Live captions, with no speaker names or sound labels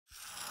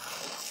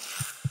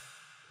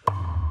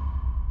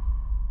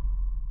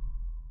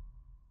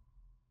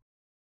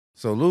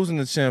So losing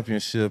the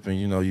championship and,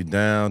 you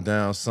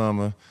down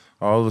summer,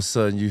 all of a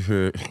sudden you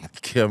heard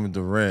Kevin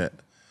Durant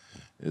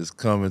is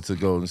coming to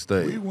Golden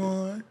State. We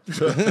won.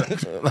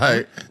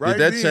 Like, right did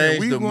that then,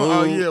 change we the won. mood?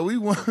 Oh yeah, we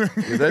won.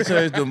 Did that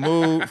change the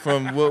mood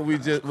from what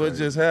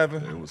just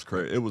happened? It was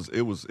crazy. It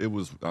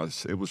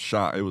was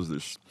shock. It was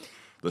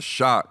the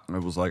shock.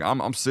 It was like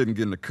I'm sitting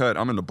getting the cut.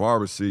 I'm in the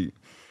barber seat,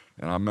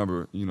 and I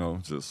remember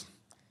just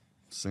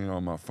seeing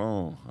on my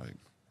phone like,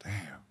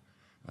 damn,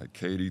 like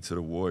KD to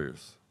the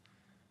Warriors,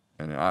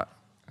 and I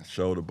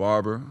showed the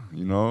barber,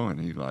 and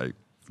he like,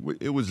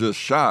 it was just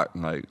shock.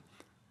 Like,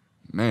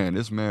 man,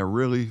 this man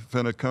really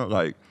finna come.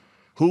 Like,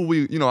 who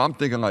we, I'm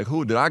thinking like,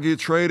 who did I get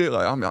traded?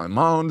 Like, am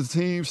I on the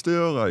team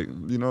still? Like,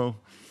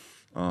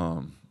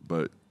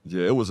 but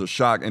yeah, it was a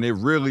shock, and it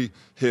really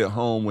hit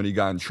home when he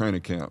got in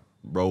training camp.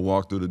 Bro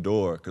walked through the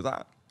door, because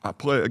I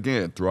play,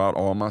 again, throughout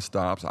all my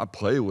stops, I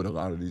played with a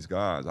lot of these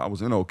guys. I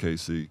was in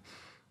OKC,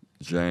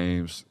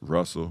 James,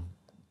 Russell,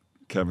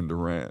 Kevin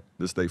Durant.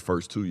 This their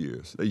first 2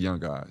 years. They young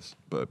guys,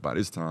 but by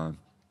this time,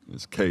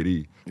 it's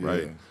KD,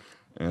 right?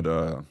 Yeah.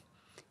 And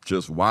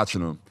just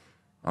watching him,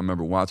 I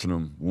remember watching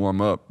him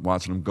warm up,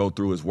 watching him go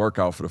through his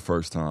workout for the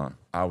first time.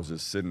 I was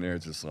just sitting there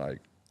just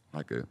like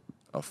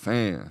a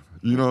fan.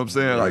 You know what I'm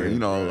saying? Like,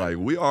 like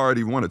we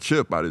already won a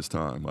chip by this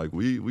time. Like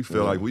we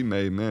feel like we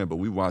made men, but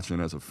we watching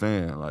as a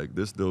fan. Like,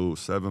 this dude,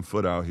 7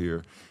 foot out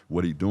here,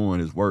 what he doing,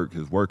 his work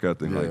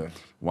ethic, like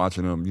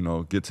watching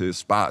him, get to his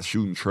spot,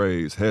 shooting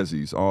trays,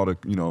 hezzies, all the,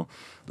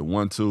 the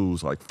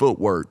 1-2s, like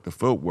the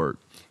footwork.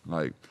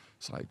 Like,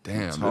 it's like,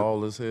 damn.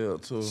 Tall as hell,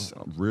 too.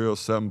 Real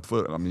 7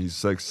 foot. I mean, he's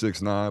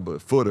 6'9",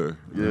 but footer.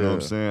 Yeah. You know what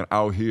I'm saying?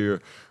 Out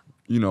here,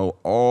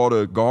 all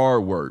the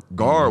guard work,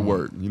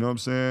 you know what I'm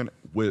saying?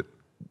 With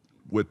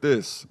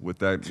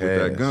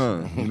that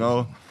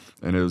gun,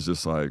 And it was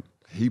just like,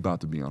 he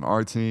about to be on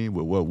our team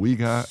with what we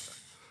got.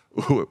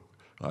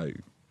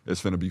 Like,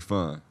 it's finna be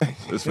fun.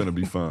 It's finna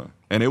be fun.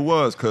 And it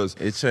was, because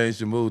it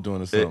changed the mood during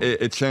the summer.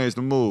 It changed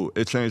the mood.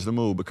 It changed the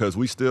mood because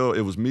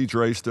it was me,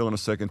 Dre, still on the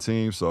second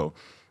team. So,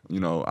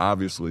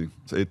 obviously,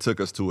 it took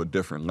us to a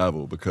different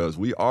level because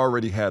we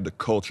already had the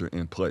culture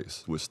in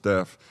place with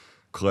Steph,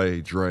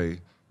 Clay,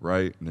 Dre,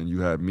 right? And then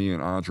you had me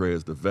and Andre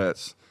as the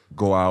vets.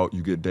 Go out,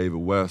 you get David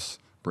West,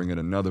 bring in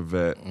another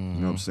vet. You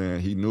know what I'm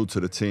saying? He new to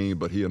the team,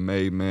 but he a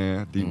made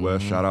man. D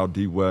West, shout out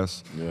D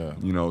West.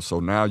 Yeah. So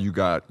now you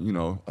got,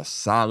 a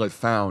solid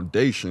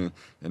foundation,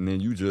 and then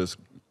you just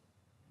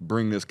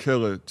bring this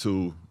killer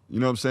to, you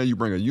know what I'm saying? You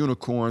bring a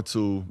unicorn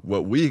to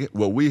what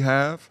we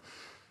have.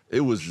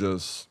 It was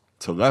just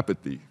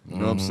telepathy. You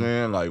know what I'm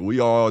saying? Like, we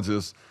all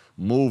just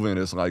moving.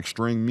 It's like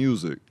string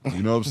music.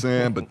 You know what I'm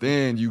saying? But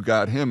then you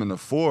got him in the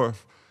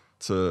fourth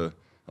to,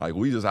 like,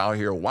 we just out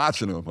here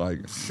watching him.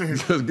 Like,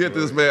 just get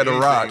this man to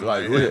rock.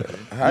 Like,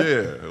 How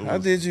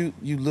did you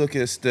look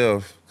at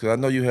Steph? Because I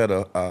know you had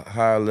a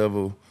high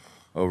level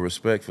of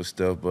respect for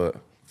Steph, but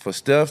for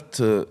Steph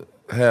to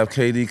have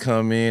KD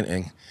come in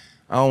and,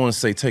 I don't want to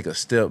say take a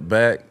step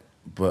back,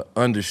 but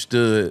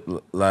understood,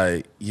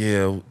 like,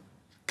 yeah,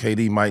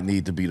 KD might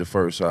need to be the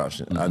first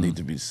option. I need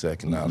to be the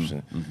second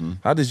option.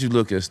 How did you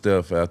look at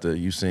Steph after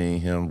you seen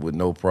him with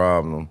no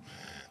problem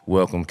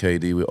welcome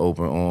KD with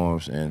open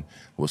arms and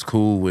was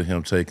cool with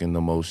him taking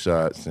the most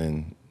shots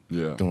and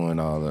doing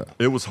all that?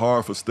 It was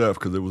hard for Steph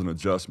because it was an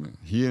adjustment.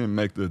 He didn't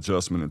make the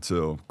adjustment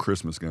until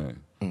Christmas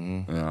game.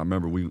 And I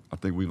remember I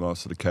think we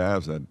lost to the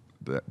Cavs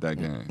that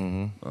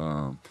game.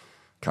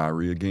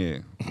 Kyrie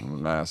again,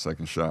 last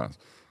second shots.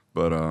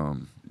 But,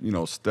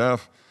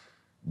 Steph,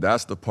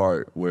 that's the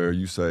part where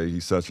you say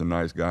he's such a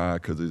nice guy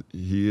because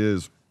he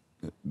is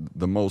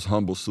the most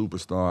humble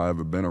superstar I've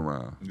ever been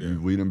around. Yeah.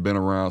 We done been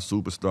around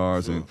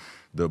superstars, and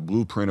the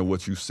blueprint of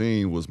what you've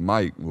seen was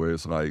Mike, where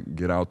it's like,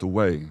 get out the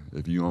way.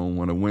 If you don't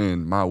want to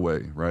win, my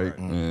way, right?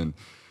 And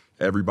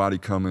everybody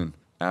coming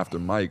after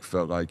Mike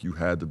felt like you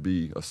had to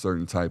be a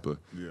certain type of,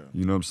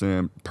 you know what I'm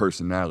saying,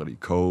 personality.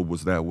 Kobe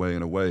was that way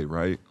in a way,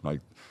 right? Like,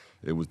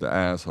 it was the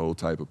asshole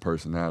type of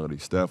personality.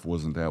 Steph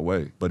wasn't that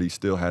way, but he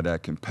still had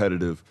that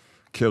competitive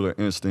killer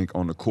instinct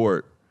on the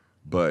court,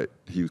 but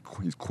he's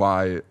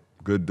quiet,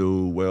 good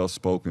dude,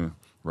 well-spoken,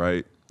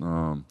 right?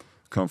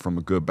 Come from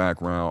a good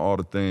background, all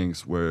the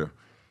things where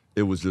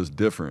it was just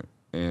different.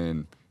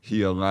 And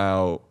he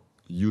allowed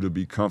you to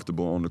be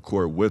comfortable on the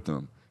court with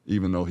him,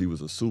 even though he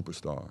was a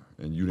superstar.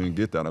 And you didn't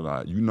get that a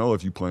lot. You know,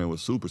 if you're playing with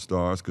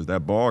superstars, because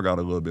that ball got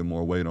a little bit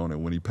more weight on it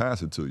when he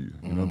passed it to you.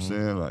 You know what I'm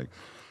saying? Like,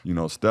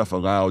 Steph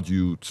allowed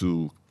you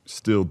to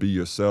still be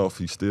yourself.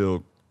 He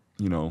still,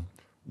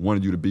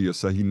 wanted you to be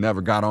yourself. He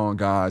never got on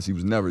guys. He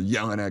was never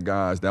yelling at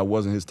guys. That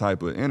wasn't his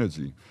type of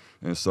energy.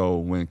 And so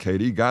when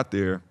KD got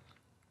there,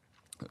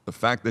 the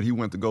fact that he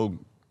went to go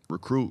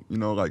recruit,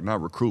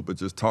 not recruit, but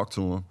just talk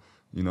to him,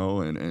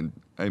 and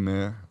hey,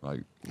 man,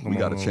 like, we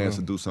got a chance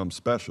to do something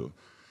special.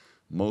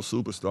 Most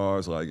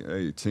superstars, like,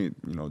 hey, team,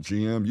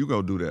 GM, you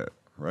go do that,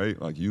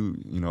 right? Like,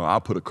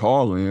 I'll put a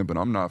call in, but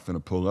I'm not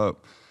finna pull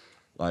up.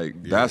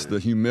 Like, that's the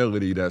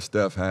humility that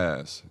Steph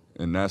has.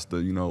 And that's the,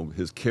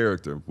 his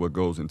character, what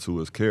goes into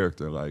his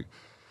character. Like,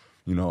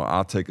 you know,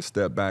 I'll take a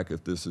step back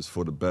if this is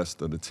for the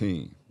best of the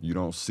team. You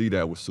don't see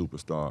that with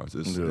superstars.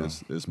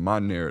 It's my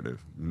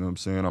narrative. You know what I'm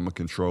saying? I'm gonna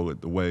control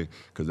it the way,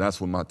 because that's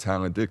what my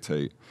talent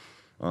dictate.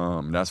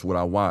 That's what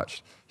I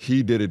watched.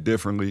 He did it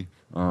differently,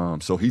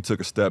 so he took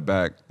a step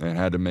back and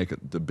had to make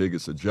the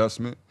biggest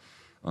adjustment.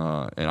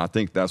 And I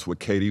think that's what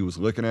KD was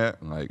looking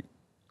at. Like,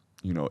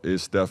 you know,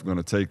 is Steph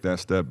gonna take that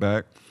step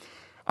back?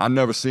 I've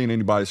never seen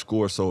anybody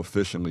score so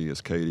efficiently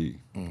as KD.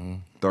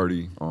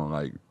 30 on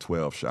like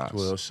 12 shots.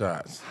 12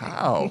 shots.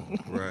 How?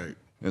 Right.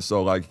 And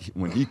so, like,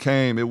 when he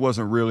came, it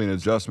wasn't really an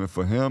adjustment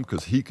for him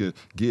because he could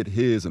get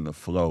his in the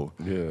flow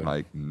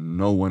like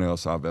no one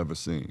else I've ever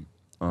seen.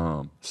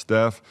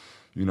 Steph,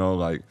 you know,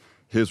 like,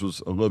 his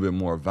was a little bit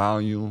more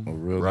volume,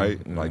 right?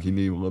 Yeah. Like, he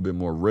needed a little bit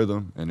more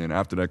rhythm. And then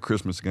after that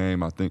Christmas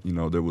game, I think, you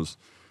know, there was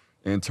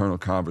internal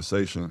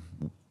conversation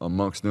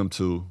amongst them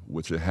two,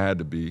 which it had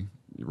to be,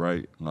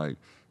 right? Like,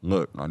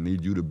 look, I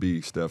need you to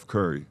be Steph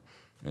Curry.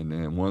 And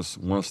then once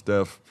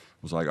Steph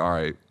was like, all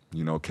right,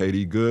 you know,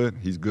 KD good,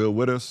 he's good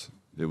with us,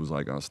 it was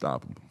like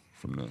unstoppable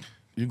from there.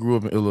 You grew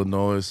up in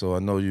Illinois, so I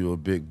know you're a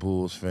big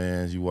Bulls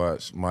fan. You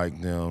watched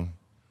Mike them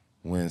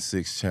win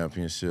 6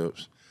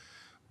 championships.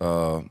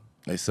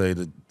 They say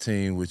the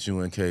team with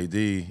you and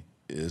KD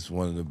is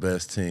one of the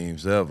best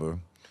teams ever.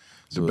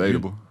 So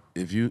debatable.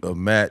 If you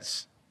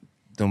match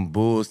them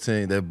Bulls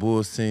team, that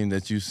Bulls team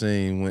that you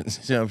seen win the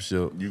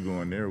championship, you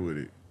going there with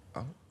it?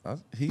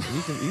 He's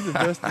the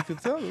best he could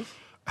tell us.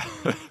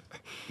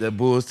 That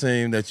Bulls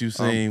team that you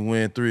seen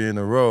win 3 in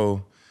a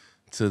row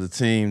to the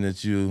team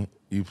that you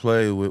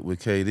played with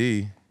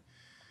KD,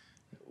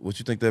 what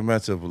you think that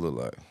matchup would look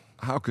like?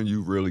 How can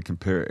you really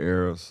compare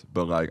eras?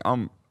 But like,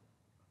 I'm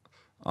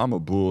a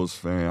Bulls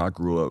fan. I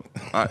grew up.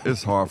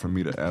 It's hard for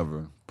me to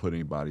ever put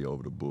anybody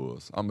over the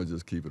Bulls. I'm gonna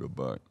just keep it a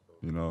buck.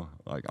 You know,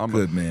 like, I'm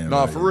good man.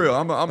 No, for real.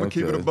 I'm gonna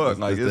keep it a buck.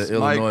 Like, it's the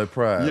Mike, Illinois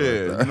pride.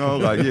 Yeah, you know,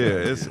 like,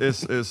 yeah,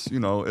 it's you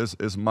know,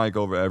 it's Mike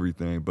over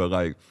everything. But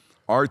like,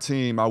 our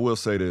team, I will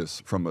say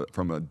this, from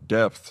a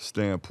depth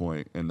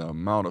standpoint and the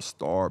amount of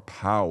star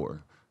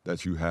power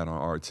that you had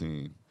on our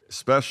team,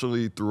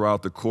 especially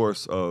throughout the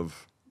course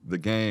of the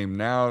game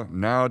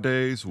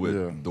nowadays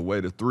with the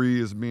way the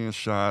 3 is being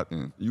shot,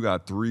 and you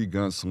got 3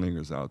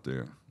 gunslingers out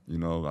there. You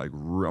know, like,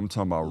 I'm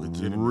talking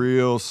about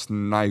real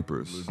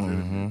snipers.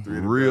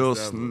 Real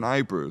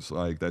snipers,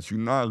 like, that you're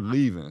not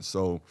leaving.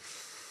 So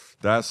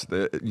that's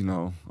the, you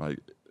know, like,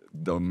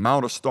 the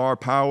amount of star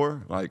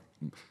power, like,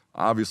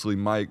 obviously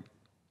Mike,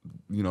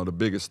 you know, the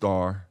biggest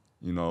star,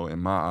 you know, in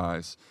my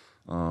eyes,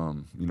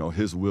 you know,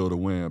 his will to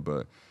win,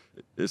 but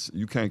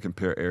you can't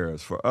compare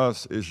eras. For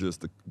us, it's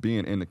just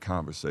being in the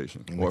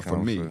conversation. For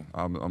me,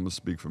 I'm gonna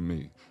speak for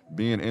me.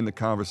 Being in the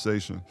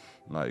conversation,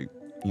 like,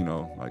 you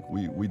know, like,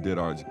 we did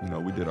our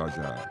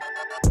job.